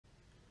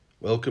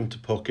Welcome to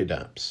Pocket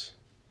Apps.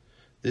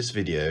 This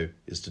video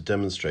is to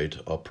demonstrate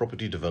our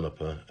property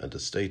developer and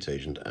estate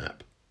agent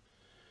app.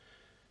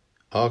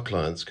 Our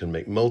clients can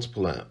make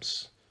multiple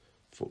apps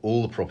for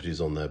all the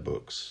properties on their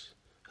books,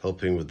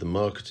 helping with the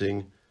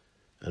marketing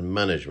and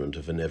management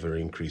of an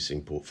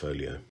ever-increasing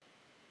portfolio.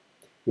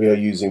 We are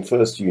using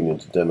First Union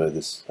to demo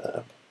this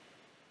app.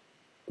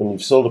 When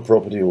you've sold a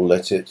property or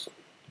let it,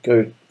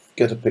 go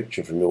get a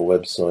picture from your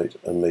website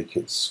and make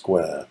it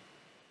square.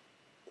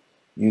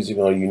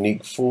 Using our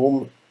unique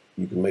form,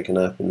 you can make an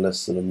app in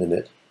less than a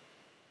minute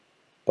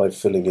by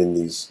filling in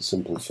these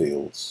simple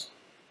fields.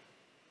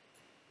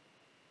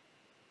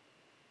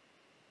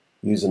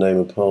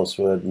 Username and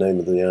password, name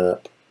of the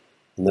app,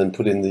 and then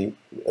put in the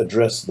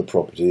address of the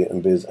property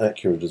and be as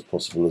accurate as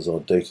possible as our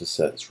data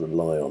sets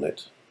rely on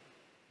it.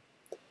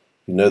 If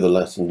you know the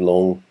Latin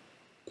long,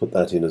 put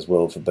that in as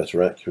well for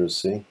better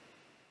accuracy.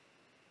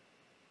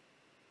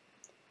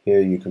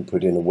 Here you can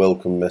put in a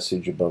welcome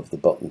message above the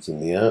buttons in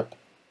the app.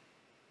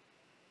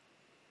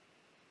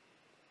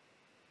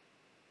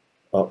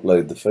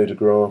 Upload the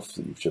photograph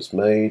that you've just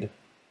made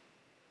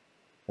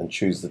and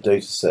choose the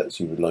data sets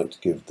you would like to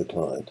give the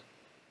client.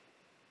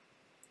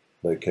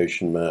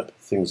 Location map,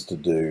 things to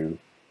do,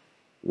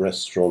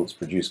 restaurants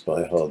produced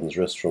by Harden's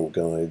Restaurant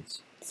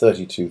Guides,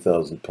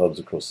 32,000 pubs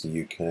across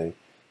the UK,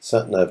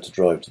 sat-nav to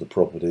drive to the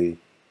property,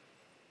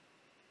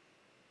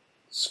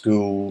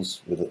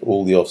 schools with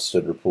all the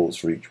Ofsted reports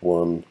for each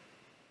one,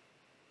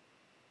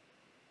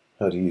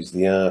 how to use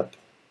the app,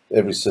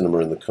 every cinema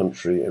in the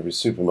country, every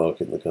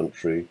supermarket in the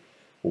country,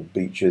 all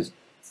beaches,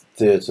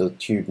 theatre,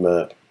 tube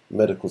map,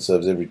 medical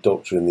service, every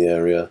doctor in the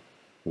area,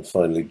 and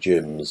finally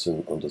gyms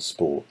and under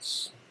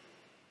sports.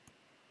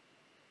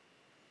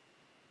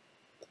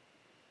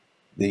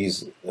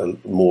 These are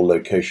more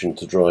location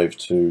to drive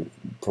to,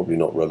 probably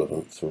not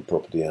relevant for a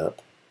property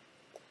app.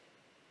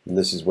 And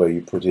this is where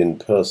you put in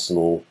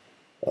personal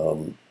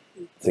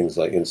things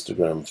like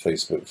Instagram,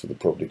 Facebook for the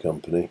property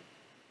company.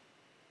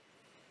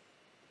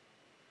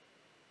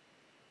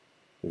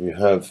 If you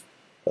have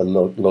a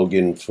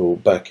login for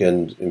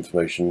back-end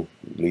information,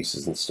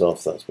 leases and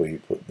stuff, that's where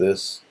you put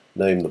this.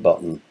 Name the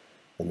button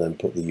and then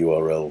put the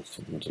URL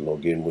for them to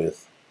log in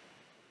with.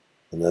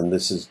 And then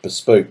this is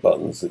bespoke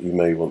buttons that you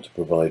may want to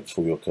provide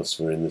for your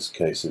customer. In this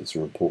case, it's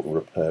a report and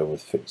repair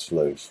with fixed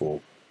flow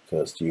for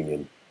First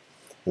Union.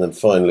 And then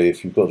finally,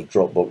 if you've got a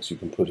Dropbox, you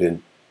can put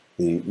in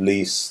the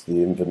lease,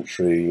 the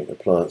inventory,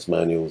 appliance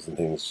manuals and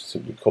things.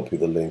 Simply copy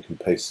the link and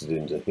paste it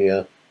into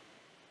here.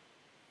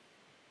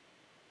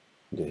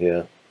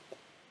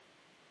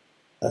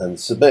 And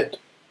submit.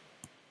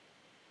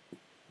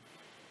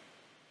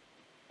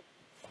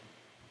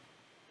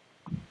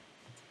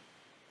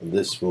 And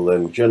this will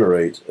then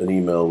generate an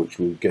email which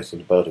will get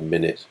in about a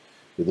minute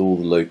with all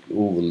the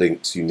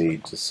links you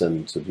need to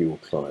send to your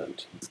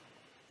client.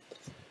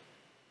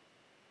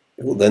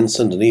 It will then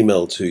send an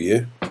email to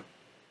you.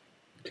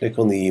 Click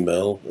on the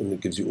email and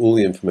it gives you all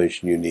the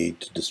information you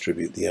need to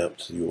distribute the app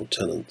to your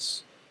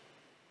tenants.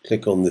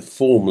 Click on the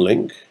form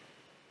link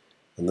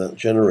and that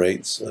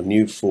generates a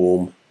new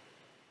form.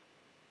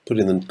 Put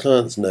in the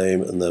client's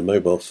name and their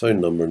mobile phone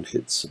number and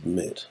hit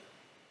submit.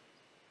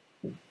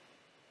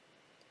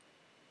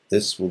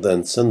 This will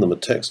then send them a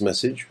text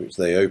message which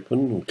they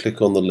open and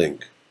click on the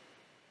link.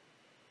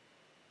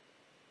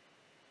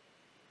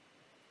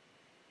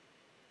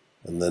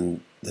 And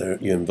then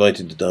you're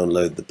invited to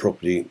download the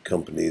property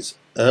company's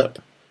app,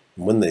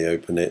 and when they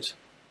open it,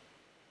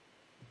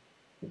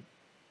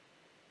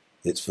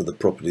 it's for the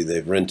property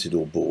they've rented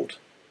or bought.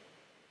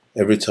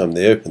 Every time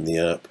they open the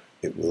app,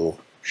 it will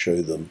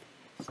show them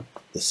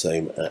the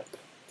same app.